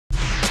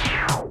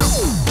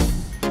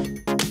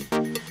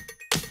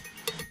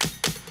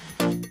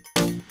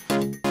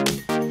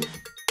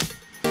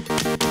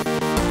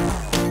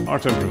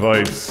Artem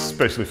provides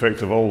special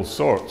effects of all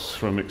sorts,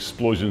 from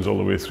explosions all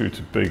the way through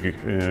to big,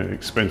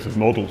 expensive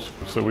models.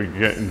 So we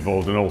get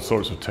involved in all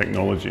sorts of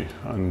technology,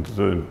 and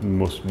the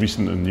most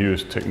recent and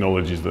newest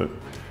technologies that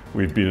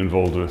we've been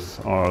involved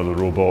with are the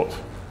robot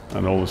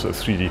and all the sort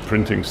of 3D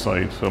printing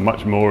side. So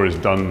much more is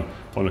done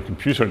on a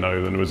computer now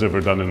than was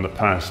ever done in the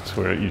past,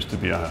 where it used to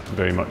be a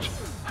very much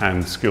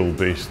hand skill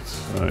based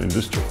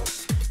industry.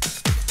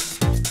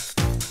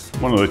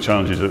 One of the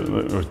challenges that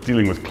we're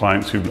dealing with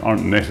clients who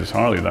aren't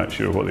necessarily that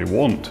sure what they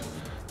want,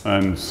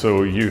 and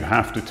so you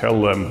have to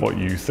tell them what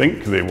you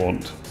think they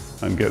want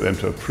and get them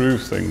to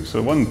approve things.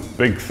 So one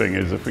big thing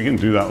is, if we can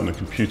do that on a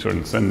computer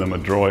and send them a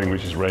drawing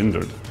which is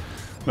rendered,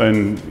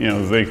 then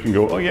they can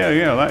go, oh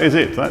yeah, that is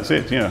it, that's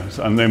it, yeah.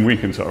 And then we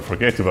can sort of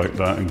forget about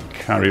that and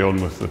carry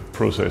on with the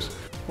process.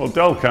 Well,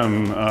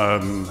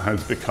 Delcam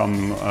has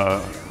become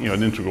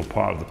an integral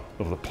part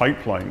of the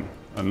pipeline,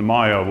 and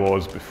Maya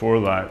was before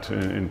that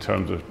in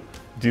terms of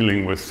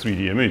dealing with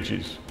 3D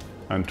images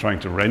and trying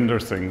to render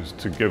things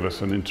to give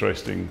us an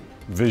interesting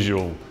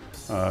visual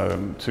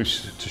to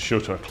show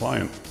to a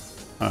client.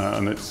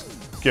 And it's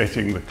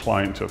getting the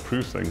client to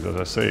approve things, as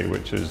I say,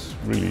 which is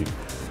really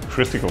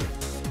critical.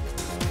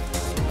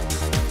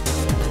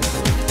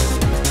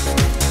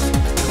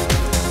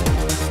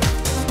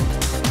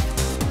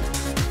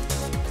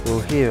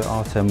 Well, here at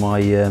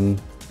Artem,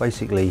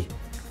 basically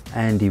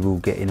Andy will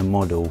get in a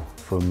model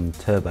from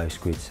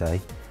TurboSquid, say,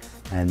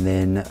 and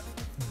then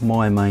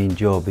my main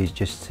job is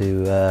just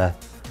to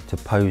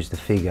pose the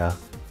figure,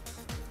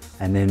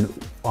 and then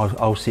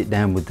I'll sit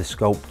down with the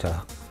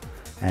sculptor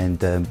and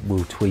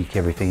we'll tweak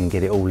everything and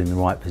get it all in the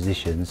right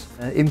positions.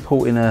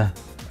 Importing a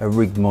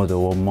rigged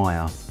model on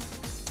Maya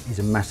is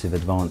a massive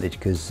advantage,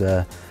 because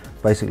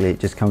basically it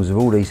just comes with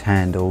all these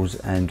handles,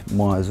 and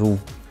Maya's all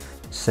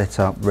set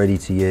up, ready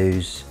to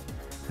use,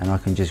 and I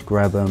can just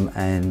grab them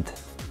and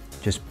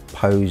just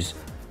pose,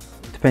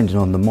 depending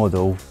on the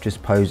model,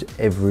 just pose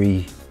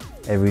every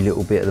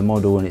little bit of the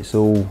model, and it's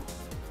all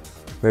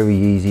very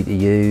easy to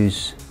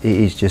use. It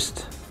is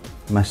just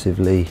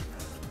massively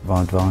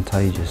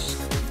advantageous.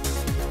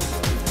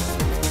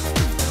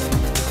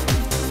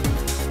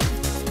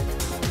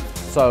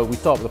 So we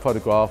start with a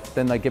photograph,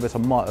 then they give us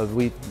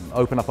we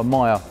open up a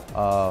Maya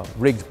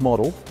rigged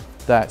model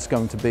that's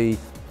going to be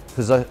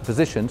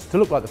positioned to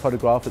look like the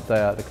photograph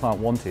that the client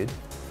wanted.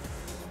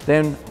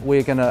 Then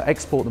we're going to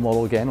export the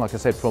model again, like I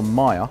said, from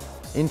Maya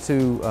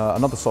into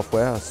another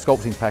software, a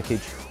sculpting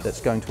package that's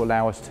going to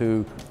allow us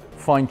to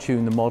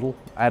fine-tune the model,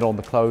 add on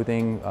the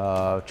clothing,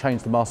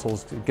 change the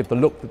muscles to give the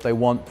look that they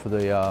want for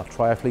the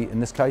triathlete in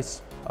this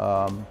case.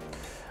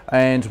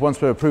 And once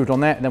we're approved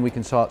on that, then we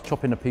can start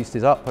chopping the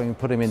pieces up and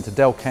put them into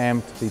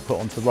Delcam to be put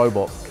onto the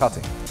robot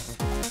cutting.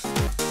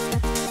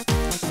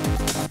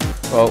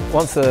 Well,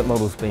 once the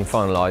model's been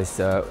finalised,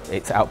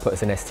 it's output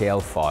as an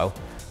STL file,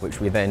 which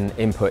we then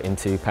input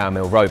into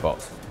PowerMILL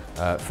Robots.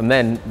 From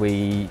then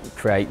we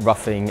create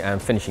roughing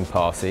and finishing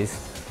passes,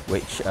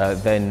 which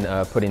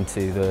then put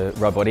into the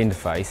robot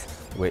interface,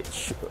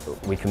 which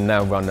we can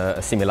now run a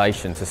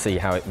simulation to see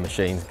how it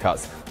machines and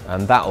cuts,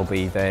 and that will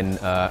be then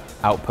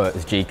output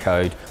as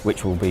G-code,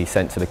 which will be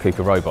sent to the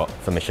Kuka robot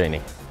for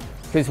machining.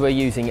 Because we're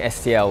using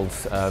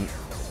STLs,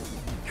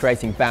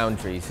 creating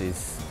boundaries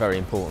is very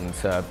important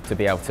to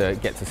be able to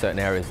get to certain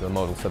areas of the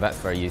model, so that's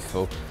very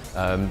useful.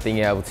 Being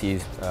able to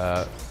use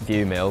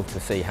PowerMILL to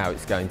see how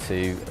it's going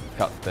to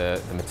cut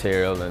the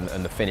material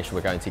and the finish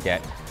we're going to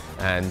get,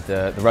 and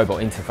the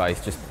robot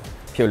interface, just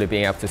purely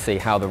being able to see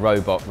how the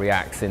robot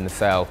reacts in the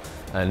cell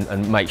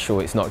and make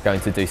sure it's not going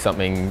to do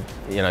something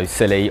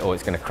silly, or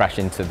it's going to crash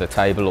into the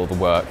table or the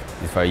work,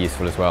 is very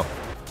useful as well.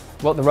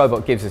 What the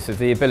robot gives us is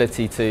the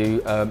ability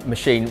to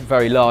machine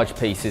very large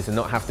pieces and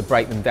not have to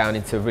break them down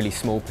into really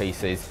small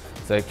pieces,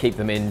 so keep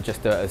them in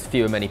just as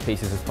many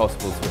pieces as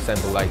possible to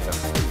assemble later.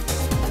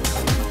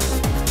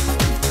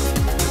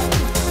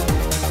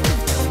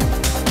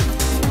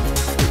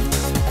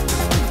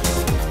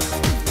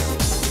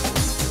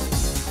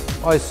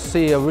 I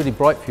see a really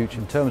bright future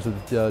in terms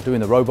of doing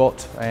the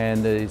robot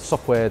and the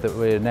software that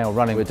we're now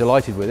running. We're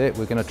delighted with it.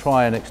 We're going to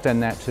try and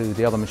extend that to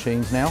the other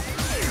machines now.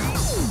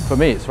 For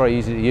me, it's very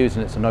easy to use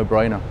and it's a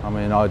no-brainer. I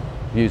mean, I'd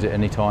use it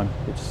any time.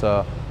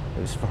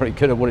 It's very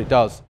good at what it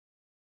does.